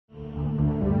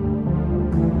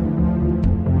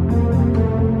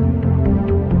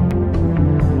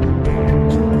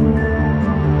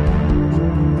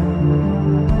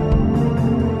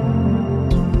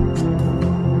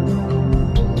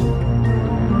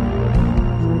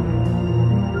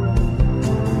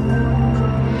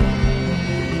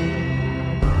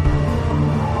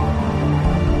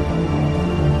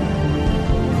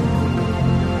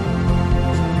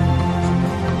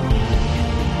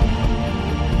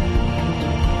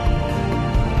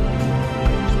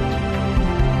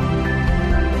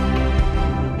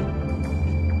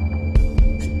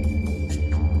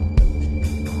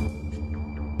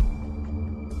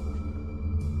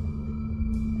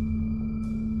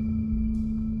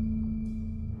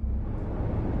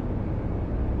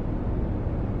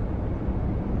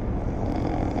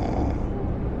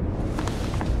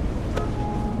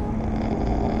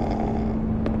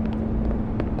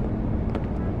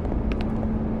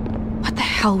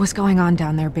hell was going on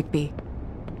down there, Bigby?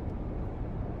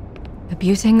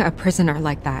 Abusing a prisoner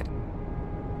like that.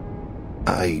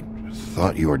 I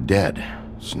thought you were dead,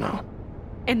 Snow.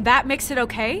 And that makes it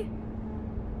okay?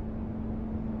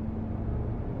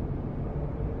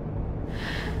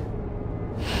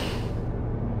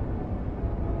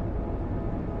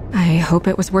 I hope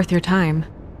it was worth your time.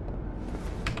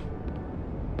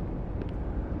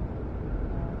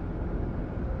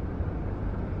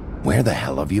 Where the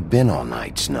hell have you been all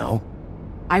night, Snow?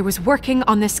 I was working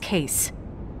on this case.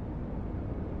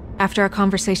 After a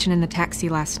conversation in the taxi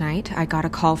last night, I got a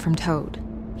call from Toad.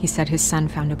 He said his son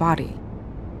found a body.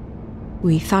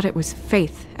 We thought it was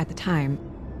Faith at the time.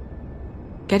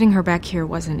 Getting her back here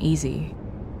wasn't easy,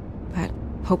 but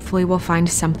hopefully we'll find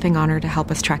something on her to help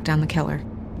us track down the killer.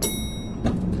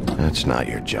 That's not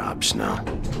your job, Snow.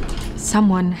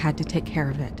 Someone had to take care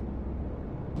of it.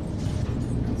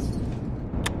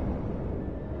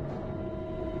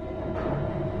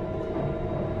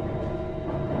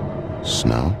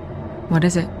 Snow? What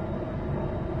is it?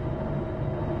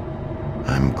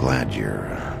 I'm glad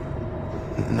you're,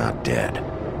 not dead.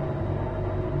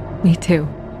 Me too.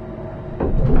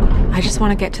 I just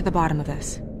want to get to the bottom of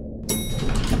this.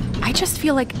 I just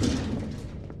feel like...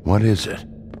 What is it?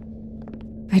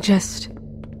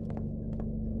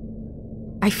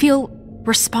 I feel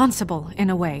responsible in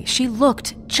a way. She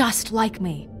looked just like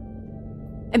me.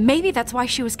 And maybe that's why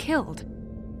she was killed.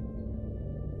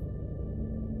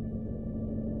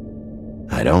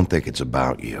 I don't think it's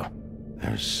about you.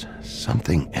 There's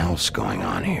something else going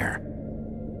on here.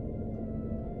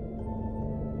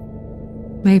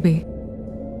 Maybe.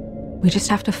 We just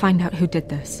have to find out who did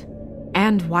this.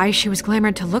 And why she was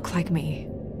glamored to look like me.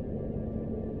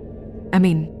 I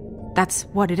mean, that's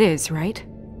what it is, right?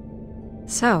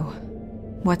 So,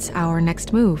 what's our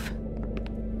next move?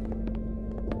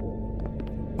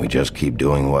 We just keep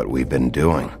doing what we've been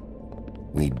doing.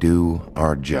 We do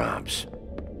our jobs.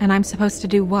 And I'm supposed to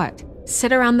do what?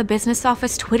 Sit around the business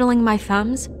office twiddling my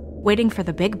thumbs, waiting for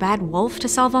the big bad wolf to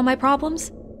solve all my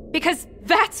problems? Because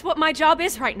that's what my job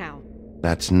is right now.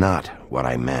 That's not what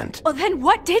I meant. Well, then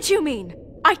what did you mean?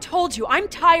 I told you, I'm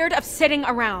tired of sitting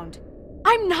around.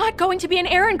 I'm not going to be an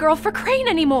errand girl for Crane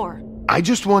anymore. I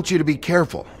just want you to be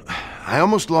careful. I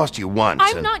almost lost you once.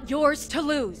 I'm not yours to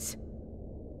lose.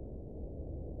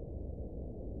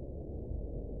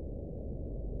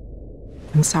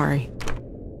 I'm sorry.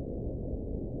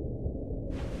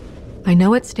 I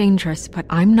know it's dangerous, but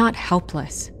I'm not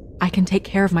helpless. I can take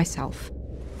care of myself.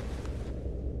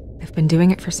 I've been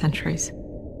doing it for centuries.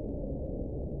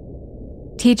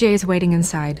 TJ is waiting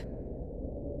inside.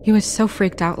 He was so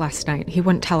freaked out last night, he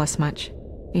wouldn't tell us much.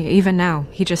 Even now,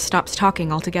 he just stops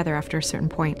talking altogether after a certain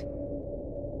point.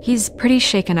 He's pretty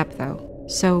shaken up, though,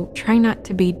 so try not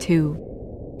to be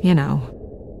too, you know...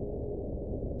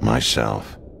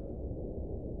 Myself.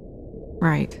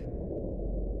 Right.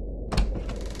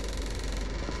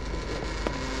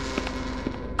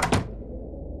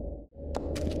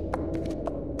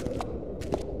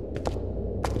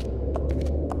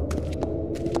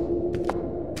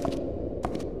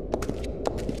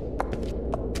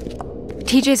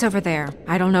 TJ's over there.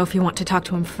 I don't know if you want to talk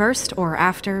to him first or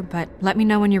after, but let me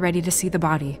know when you're ready to see the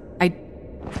body. I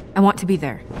want to be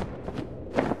there.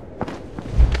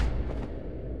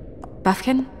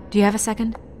 Buffkin, do you have a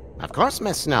second? Of course,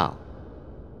 Miss Snow.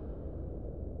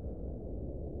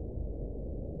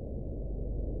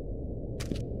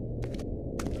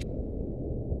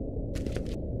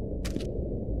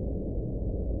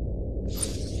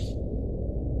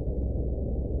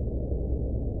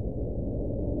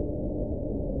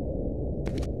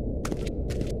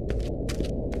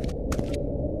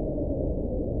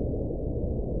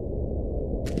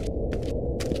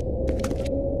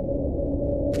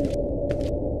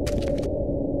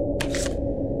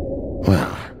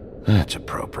 Well, that's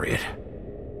appropriate.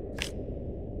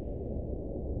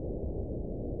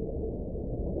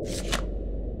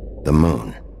 The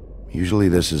moon. Usually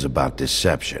this is about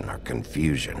deception or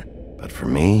confusion. But for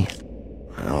me,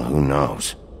 well, who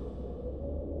knows?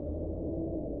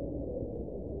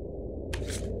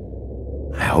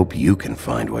 I hope you can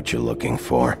find what you're looking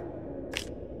for.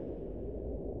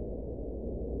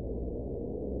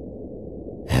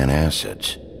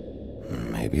 Antacids.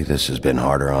 Maybe this has been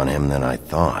harder on him than I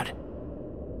thought.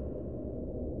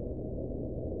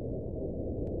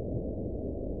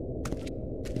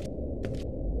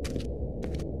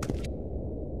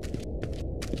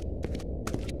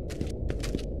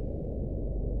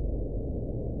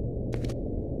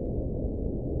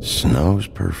 Snow's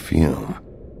perfume.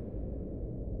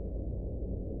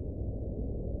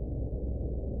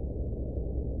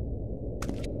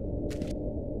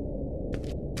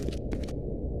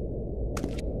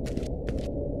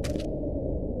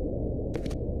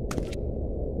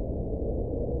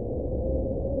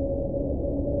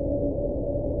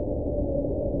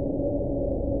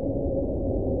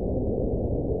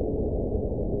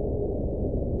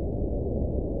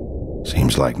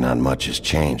 Seems like not much has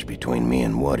changed between me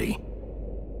and Woody.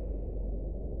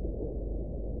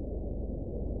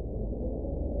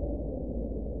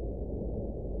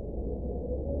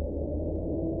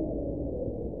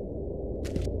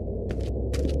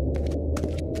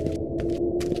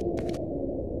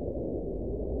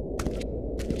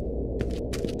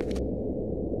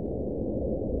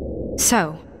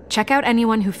 So, check out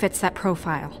anyone who fits that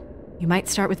profile. You might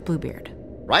start with Bluebeard.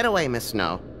 Right away, Miss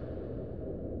Snow.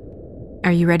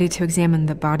 Are you ready to examine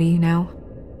the body now?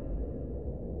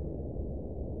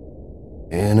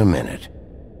 In a minute.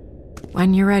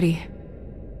 When you're ready.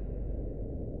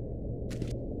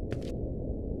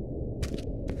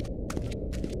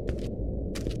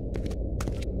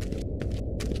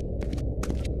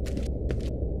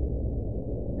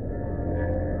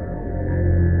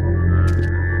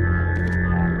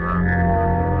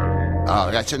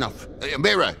 Oh, that's enough.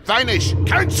 Mirror, vanish,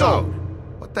 cancel!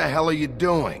 What the hell are you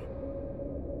doing?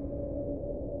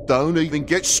 Don't even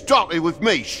get started with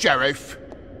me, Sheriff.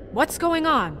 What's going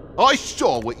on? I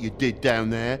saw what you did down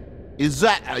there. Is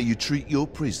that how you treat your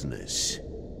prisoners?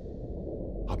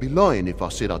 I'd be lying if I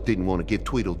said I didn't want to give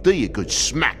Tweedledee a good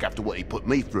smack after what he put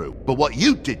me through. But what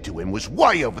you did to him was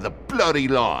way over the bloody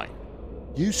line.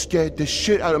 You scared the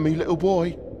shit out of me, little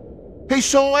boy. He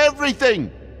saw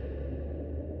everything!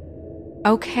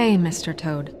 Okay, Mr.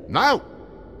 Toad. No!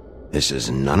 This is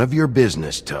none of your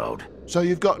business, Toad. So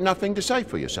you've got nothing to say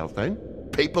for yourself then?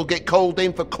 People get called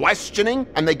in for questioning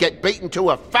and they get beaten to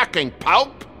a fucking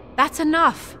pulp? That's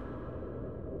enough!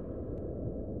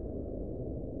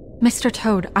 Mr.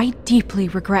 Toad, I deeply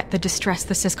regret the distress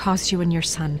this has caused you and your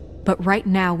son, but right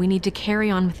now we need to carry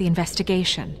on with the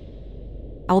investigation.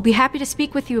 I will be happy to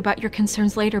speak with you about your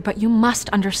concerns later, but you must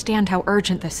understand how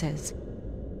urgent this is.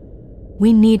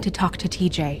 We need to talk to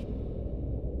TJ.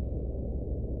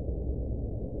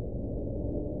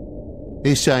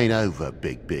 This ain't over,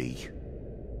 Big B.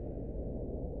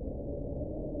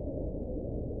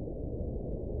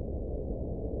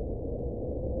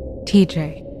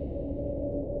 TJ.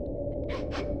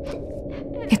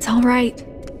 It's all right.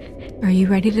 Are you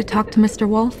ready to talk to Mr.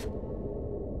 Wolf?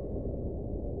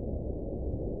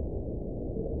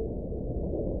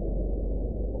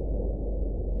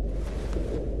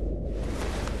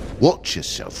 Watch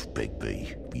yourself, Big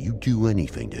B. If you do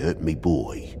anything to hurt me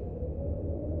boy.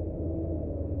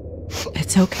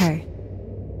 It's okay.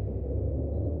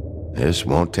 This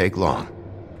won't take long.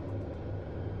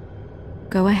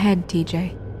 Go ahead,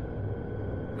 TJ.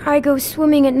 I go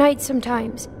swimming at night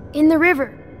sometimes, in the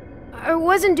river. I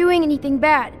wasn't doing anything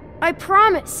bad, I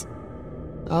promise.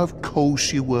 Of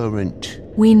course you weren't.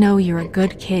 We know you're a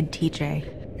good kid,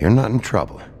 TJ. You're not in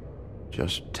trouble.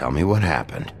 Just tell me what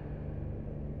happened.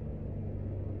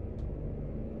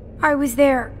 I was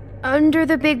there, under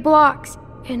the big blocks,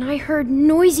 and I heard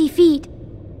noisy feet.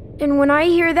 And when I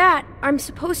hear that, I'm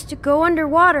supposed to go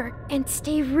underwater and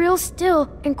stay real still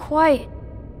and quiet.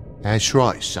 That's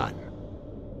right, son.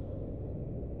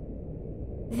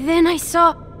 Then I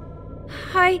saw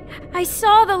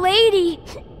the lady.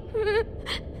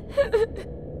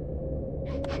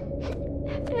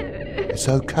 It's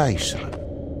okay, son.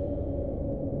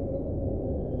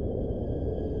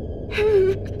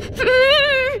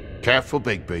 Careful,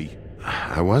 Big B.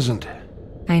 I wasn't.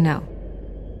 I know.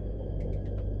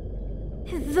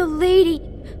 The lady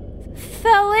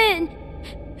fell in.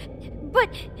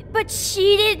 But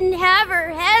she didn't have her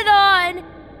head on.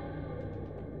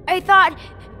 I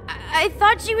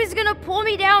thought she was gonna pull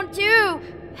me down too.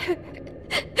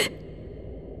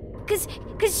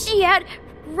 Cause she had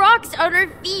rocks on her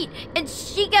feet and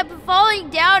she kept falling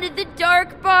down in the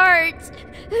dark parts.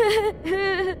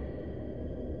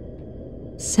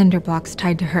 Cinder blocks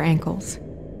tied to her ankles.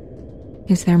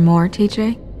 Is there more,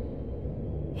 TJ?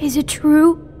 Is it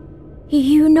true?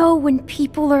 You know when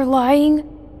people are lying?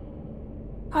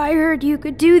 I heard you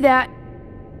could do that.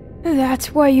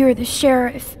 That's why you're the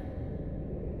sheriff.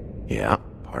 Yeah,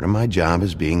 part of my job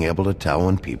is being able to tell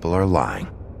when people are lying.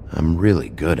 I'm really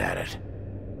good at it.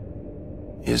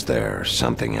 Is there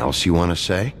something else you want to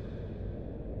say?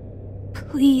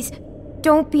 Please,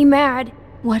 don't be mad.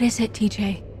 What is it,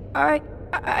 TJ?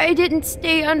 I didn't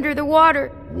stay under the water.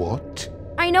 What?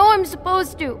 I know I'm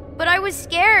supposed to, but I was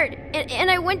scared,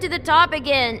 and I went to the top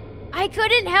again. I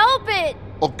couldn't help it.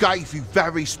 I gave you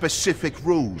very specific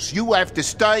rules. You have to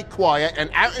stay quiet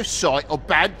and out of sight or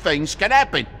bad things can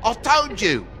happen. I told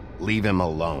you. Leave him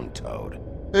alone, Toad.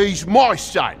 He's my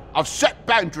son. I've set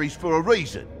boundaries for a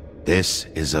reason. This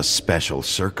is a special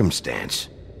circumstance.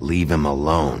 Leave him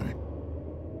alone.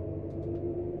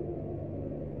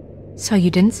 So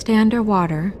you didn't stay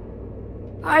underwater?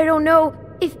 I don't know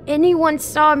if anyone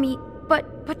saw me,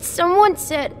 but someone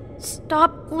said,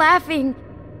 "Stop laughing."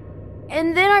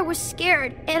 And then I was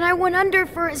scared, and I went under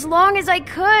for as long as I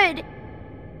could.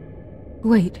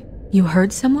 Wait, you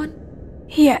heard someone?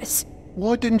 Yes,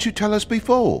 Why didn't you tell us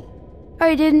before?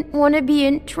 I didn't want to be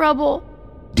in trouble.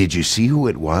 Did you see who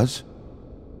it was?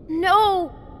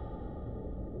 No,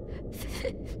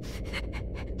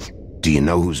 Do you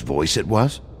know whose voice it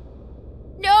was?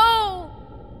 no!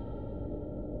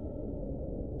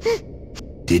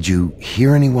 Did you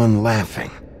hear anyone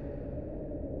laughing?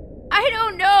 I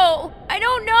don't know! I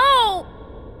don't know!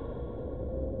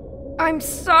 I'm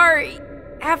sorry.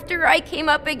 After I came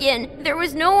up again, there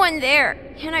was no one there,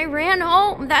 and I ran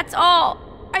home, that's all.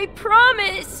 I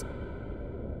promise!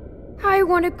 I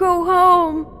want to go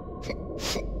home.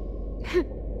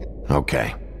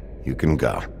 Okay, you can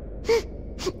go.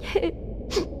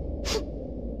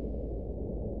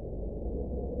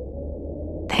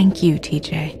 Thank you,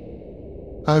 TJ.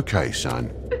 Okay,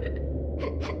 son.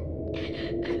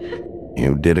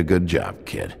 You did a good job,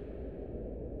 kid.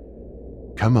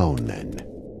 Come on, then.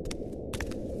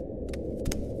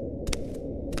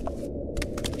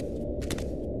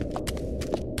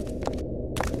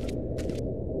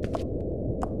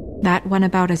 That went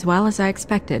about as well as I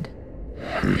expected.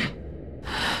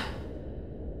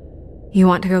 You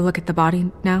want to go look at the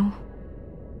body now?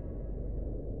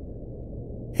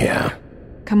 Yeah.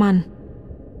 Come on.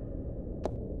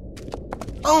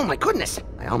 Oh my goodness,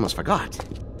 I almost forgot.